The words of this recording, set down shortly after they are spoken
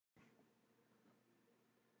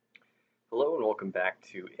Hello and welcome back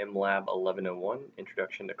to MLab 1101,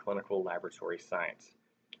 Introduction to Clinical Laboratory Science.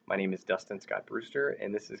 My name is Dustin Scott Brewster,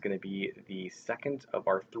 and this is going to be the second of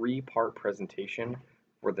our three-part presentation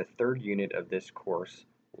for the third unit of this course,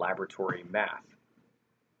 Laboratory Math.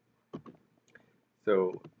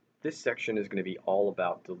 So this section is going to be all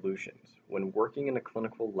about dilutions. When working in a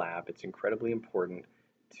clinical lab, it's incredibly important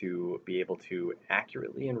to be able to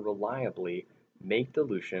accurately and reliably make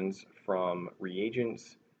dilutions from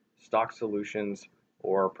reagents, stock solutions,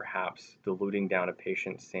 or perhaps diluting down a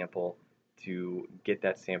patient's sample to get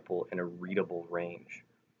that sample in a readable range.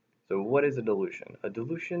 So what is a dilution? A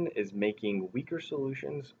dilution is making weaker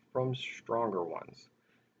solutions from stronger ones.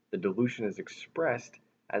 The dilution is expressed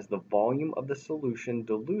as the volume of the solution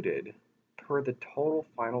diluted per the total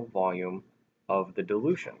final volume of the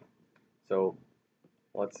dilution. So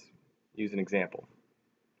let's use an example.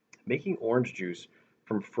 Making orange juice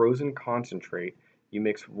from frozen concentrate, you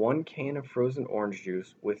mix 1 can of frozen orange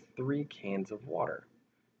juice with 3 cans of water.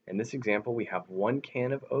 In this example, we have 1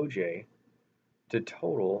 can of OJ to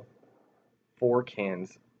total 4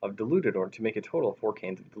 cans of diluted, or to make a total of 4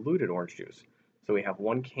 cans of diluted orange juice. So we have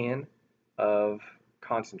 1 can of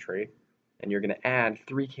concentrate, and you're going to add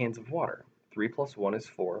 3 cans of water. 3 plus 1 is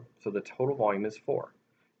 4, so the total volume is 4.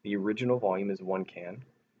 The original volume is 1 can,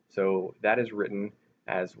 so that is written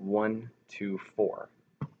as 1 to 4.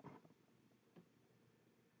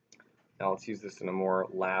 Now let's use this in a more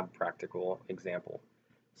lab practical example.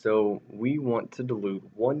 So we want to dilute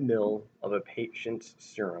 1 ml of a patient's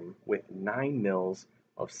serum with 9 ml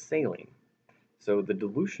of saline. So the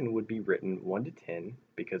dilution would be written 1 to 10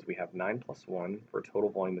 because we have 9 plus 1 for a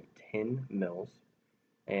total volume of 10 ml,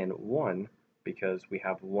 and 1 because we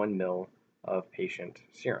have 1 ml of patient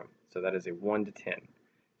serum. So that is a 1 to 10.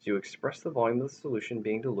 So you express the volume of the solution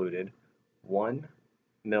being diluted, 1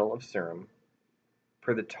 ml of serum,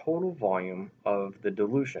 per the total volume of the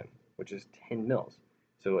dilution, which is 10 ml.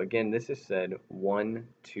 So again, this is said 1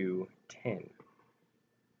 to 10.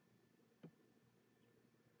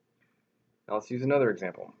 Now let's use another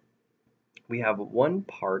example. We have 1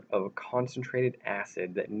 part of a concentrated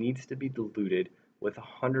acid that needs to be diluted with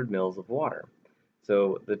 100 ml of water.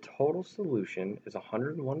 So the total solution is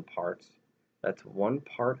 101 parts. That's 1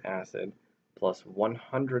 part acid plus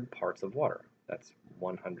 100 parts of water. That's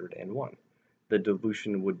 101. The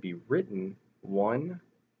dilution would be written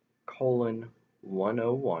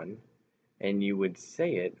 1:101, and you would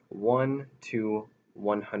say it 1 to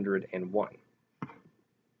 101.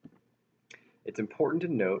 It's important to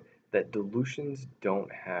note that dilutions don't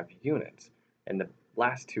have units. In the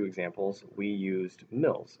last two examples, we used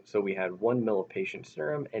mils. So we had 1 ml of patient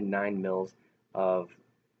serum and 9 ml of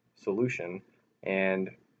solution,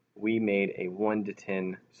 and we made a 1 to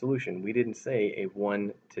 10 solution. We didn't say a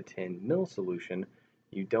 1 to 10 ml solution.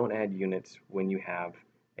 You don't add units when you have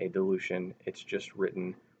a dilution. It's just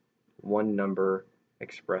written one number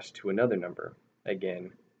expressed to another number.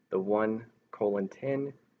 Again, the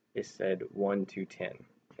 1:10 is said 1 to 10,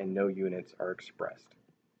 and no units are expressed.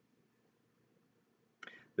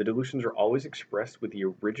 The dilutions are always expressed with the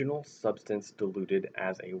original substance diluted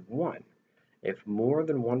as a 1. If more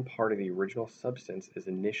than one part of the original substance is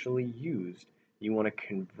initially used, you want to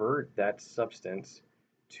convert that substance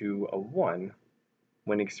to a 1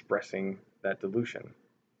 when expressing that dilution.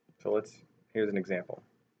 So here's an example.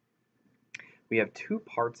 We have 2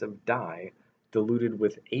 parts of dye diluted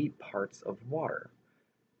with 8 parts of water.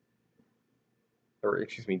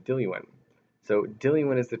 Diluent. So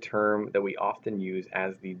diluent is the term that we often use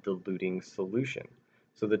as the diluting solution.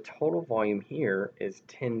 So the total volume here is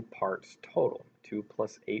 10 parts total. 2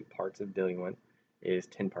 plus 8 parts of diluent is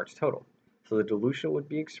 10 parts total. So the dilution would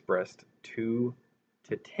be expressed 2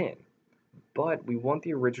 to 10. But we want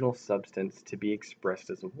the original substance to be expressed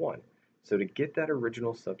as a 1. So to get that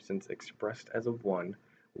original substance expressed as a 1,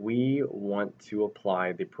 we want to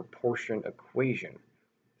apply the proportion equation.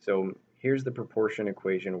 So here's the proportion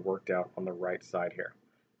equation worked out on the right side here.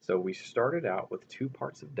 So we started out with 2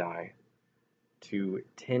 parts of dye to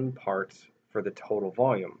 10 parts for the total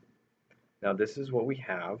volume. Now this is what we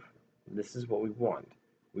have, this is what we want.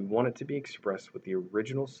 We want it to be expressed with the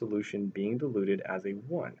original solution being diluted as a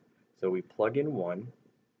 1. So we plug in 1,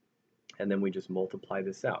 and then we just multiply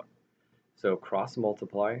this out. So cross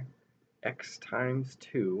multiply, x times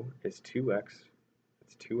 2 is 2x,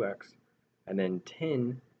 it's 2x, and then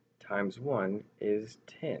 10 times 1 is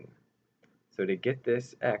 10. So to get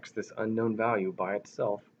this x, this unknown value by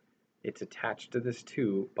itself, it's attached to this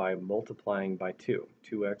 2 by multiplying by 2.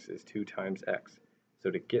 2x is 2 times x. So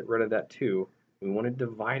to get rid of that 2, we want to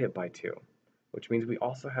divide it by 2, which means we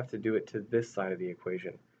also have to do it to this side of the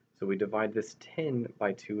equation. So we divide this 10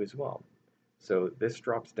 by 2 as well. So this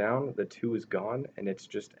drops down, the 2 is gone, and it's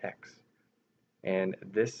just x. And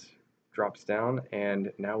this drops down,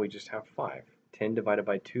 and now we just have 5. 10 divided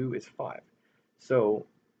by 2 is 5. So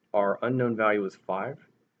our unknown value is 5.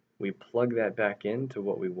 We plug that back into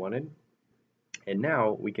what we wanted, and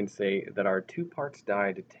now we can say that our 2 parts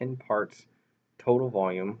dye to 10 parts total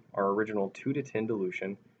volume, our original 2 to 10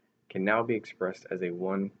 dilution, can now be expressed as a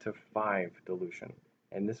 1 to 5 dilution.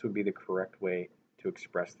 And this would be the correct way to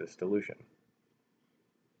express this dilution.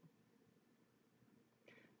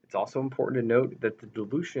 It's also important to note that the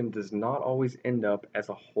dilution does not always end up as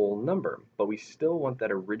a whole number, but we still want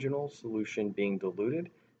that original solution being diluted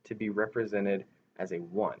to be represented as a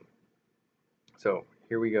 1. So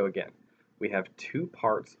here we go again. We have 2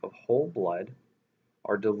 parts of whole blood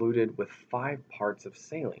are diluted with 5 parts of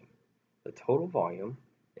saline. The total volume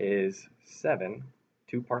is 7,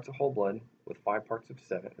 2 parts of whole blood with 5 parts of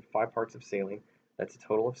saline. That's a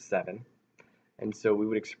total of 7. And so we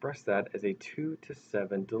would express that as a 2 to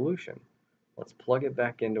 7 dilution. Let's plug it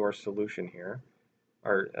back into our solution here,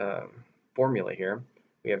 our formula here.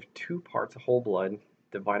 We have 2 parts of whole blood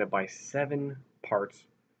divided by 7 parts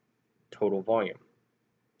total volume.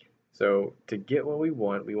 So to get what we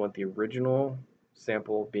want the original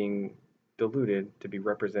sample being diluted to be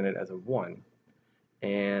represented as a 1,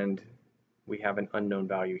 and we have an unknown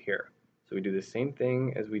value here. So we do the same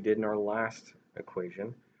thing as we did in our last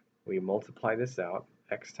equation. We multiply this out.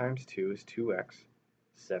 X times 2 is 2x.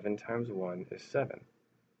 7 times 1 is 7.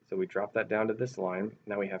 So we drop that down to this line.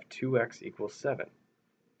 Now we have 2x equals 7.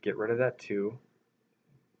 Get rid of that 2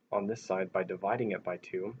 on this side by dividing it by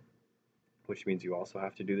 2, which means you also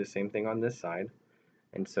have to do the same thing on this side.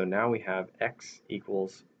 And so now we have x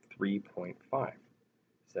equals 3.5.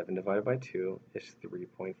 7 divided by 2 is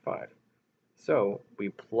 3.5. So we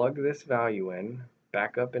plug this value in,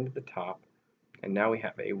 back up into the top, and now we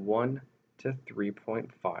have a 1 to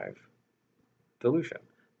 3.5 dilution.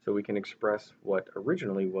 So we can express what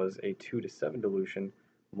originally was a 2 to 7 dilution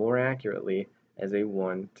more accurately as a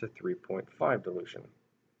 1 to 3.5 dilution.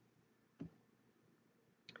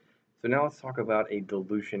 So now let's talk about a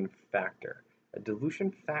dilution factor. A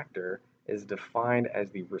dilution factor is defined as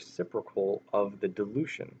the reciprocal of the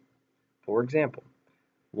dilution. For example,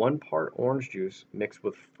 1 part orange juice mixed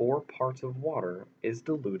with 4 parts of water is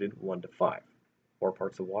diluted 1 to 5. 4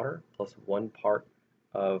 parts of water plus 1 part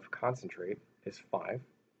of concentrate is 5.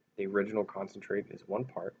 The original concentrate is 1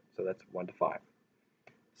 part, so that's 1 to 5.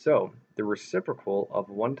 So the reciprocal of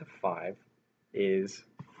 1 to 5 is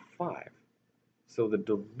 5. So the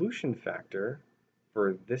dilution factor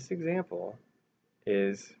for this example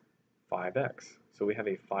is 5x. So we have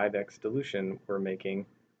a 5x dilution we're making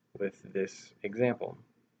with this example.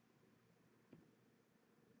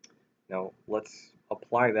 Now let's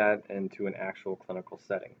apply that into an actual clinical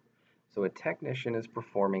setting. So a technician is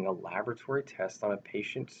performing a laboratory test on a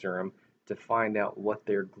patient's serum to find out what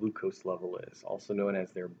their glucose level is, also known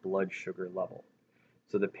as their blood sugar level.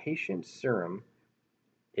 So the patient's serum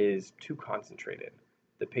is too concentrated.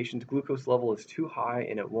 The patient's glucose level is too high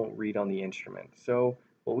and it won't read on the instrument. So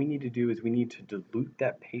what we need to do is we need to dilute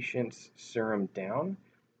that patient's serum down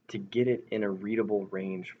to get it in a readable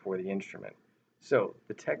range for the instrument. So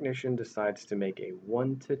the technician decides to make a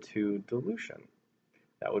 1 to 2 dilution.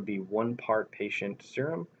 That would be 1 part patient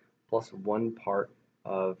serum plus 1 part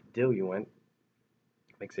of diluent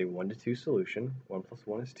makes a 1 to 2 solution. 1 plus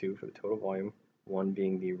 1 is 2 for the total volume, 1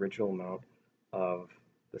 being the original amount of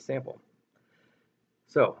the sample.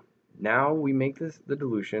 So now we make the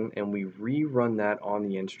dilution and we rerun that on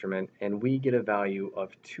the instrument and we get a value of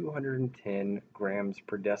 210 grams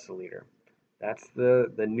per deciliter. That's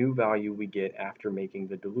the new value we get after making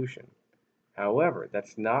the dilution. However,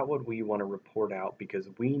 that's not what we want to report out because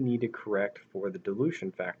we need to correct for the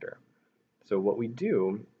dilution factor. So what we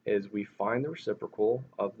do is we find the reciprocal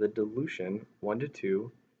of the dilution, 1 to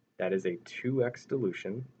 2, that is a 2x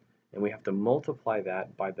dilution, and we have to multiply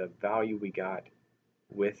that by the value we got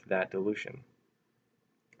with that dilution.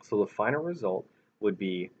 So the final result would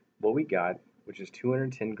be what we got, which is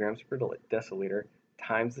 210 grams per deciliter,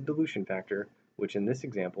 times the dilution factor, which in this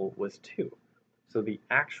example was 2. So the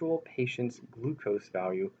actual patient's glucose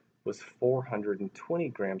value was 420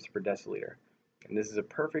 grams per deciliter. And this is a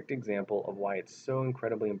perfect example of why it's so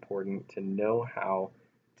incredibly important to know how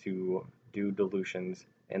to do dilutions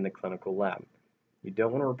in the clinical lab. You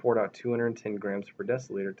don't want to report out 210 grams per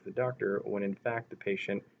deciliter to the doctor when in fact the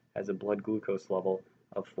patient has a blood glucose level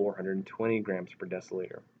of 420 grams per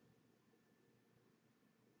deciliter.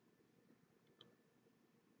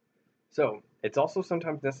 So it's also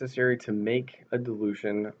sometimes necessary to make a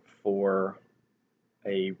dilution for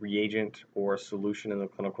a reagent or a solution in the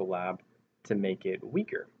clinical lab to make it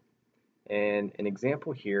weaker. And an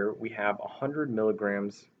example here, we have 100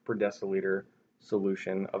 milligrams per deciliter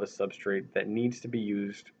solution of a substrate that needs to be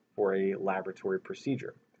used for a laboratory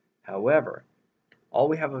procedure. However, all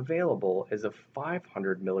we have available is a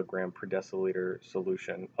 500 milligram per deciliter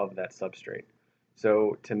solution of that substrate.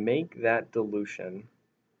 So to make that dilution,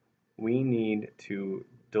 we need to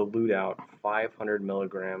dilute out 500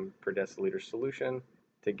 milligram per deciliter solution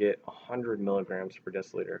to get 100 milligrams per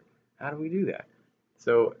deciliter. How do we do that?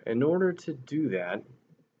 So in order to do that,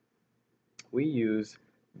 we use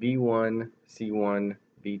V1, C1,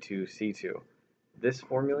 V2, C2. This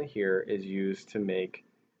formula here is used to make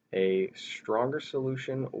a stronger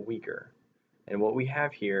solution weaker. And what we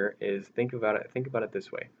have here is, think about it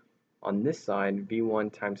this way. On this side,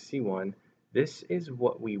 V1 times C1, this is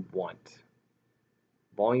what we want.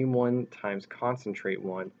 Volume 1 times concentrate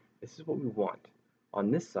 1, this is what we want.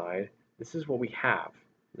 On this side, this is what we have.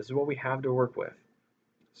 This is what we have to work with.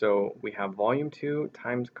 So we have volume 2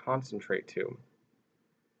 times concentrate 2.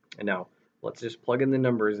 And now, let's just plug in the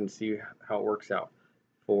numbers and see how it works out.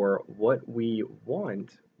 For what we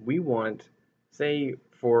want, say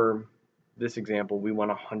for this example, we want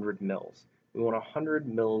 100 mils. We want 100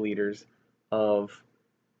 milliliters of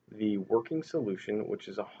the working solution, which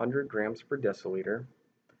is 100 grams per deciliter.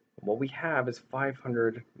 What we have is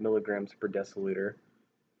 500 milligrams per deciliter,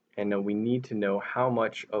 and now we need to know how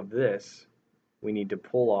much of this we need to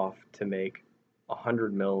pull off to make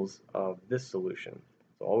 100 mils of this solution.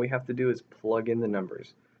 So all we have to do is plug in the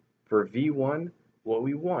numbers. For V1, what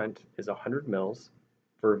we want is 100 mils.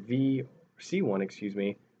 For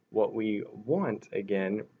C1, what we want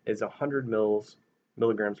again is 100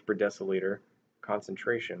 milligrams per deciliter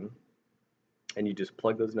concentration, and you just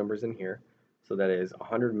plug those numbers in here. So that is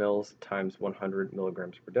 100 mils times 100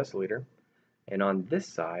 milligrams per deciliter. And on this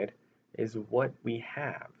side is what we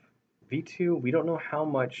have. V2, we don't know how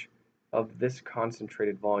much of this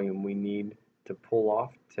concentrated volume we need to pull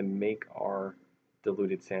off to make our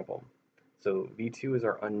diluted sample. So V2 is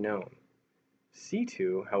our unknown.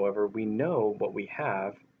 C2, however, we know what we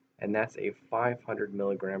have, and that's a 500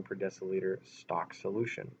 milligram per deciliter stock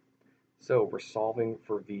solution. So we're solving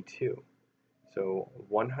for V2. So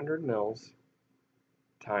 100 mils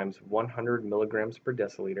times 100 milligrams per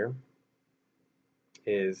deciliter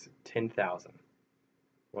is 10,000.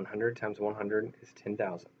 100 times 100 is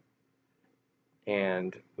 10,000.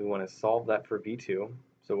 And we want to solve that for V2.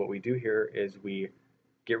 So what we do here is we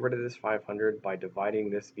get rid of this 500 by dividing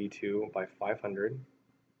this V2 by 500.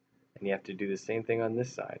 And you have to do the same thing on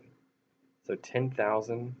this side. So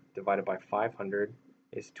 10,000 divided by 500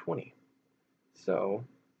 is 20. So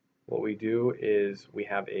what we do is we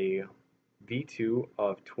have a V2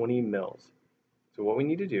 of 20 mils. So what we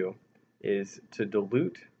need to do is to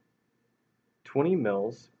dilute 20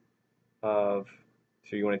 mils of,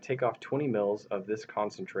 so you want to take off 20 mils of this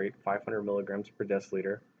concentrate, 500 milligrams per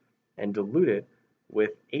deciliter, and dilute it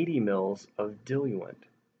with 80 mils of diluent.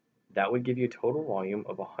 That would give you a total volume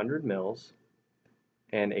of 100 mils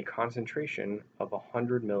and a concentration of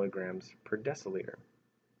 100 milligrams per deciliter.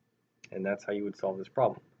 And that's how you would solve this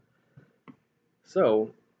problem.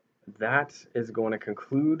 So that is going to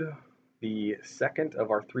conclude the second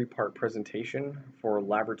of our three-part presentation for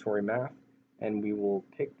laboratory math, and we will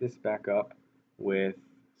pick this back up with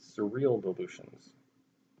surreal dilutions.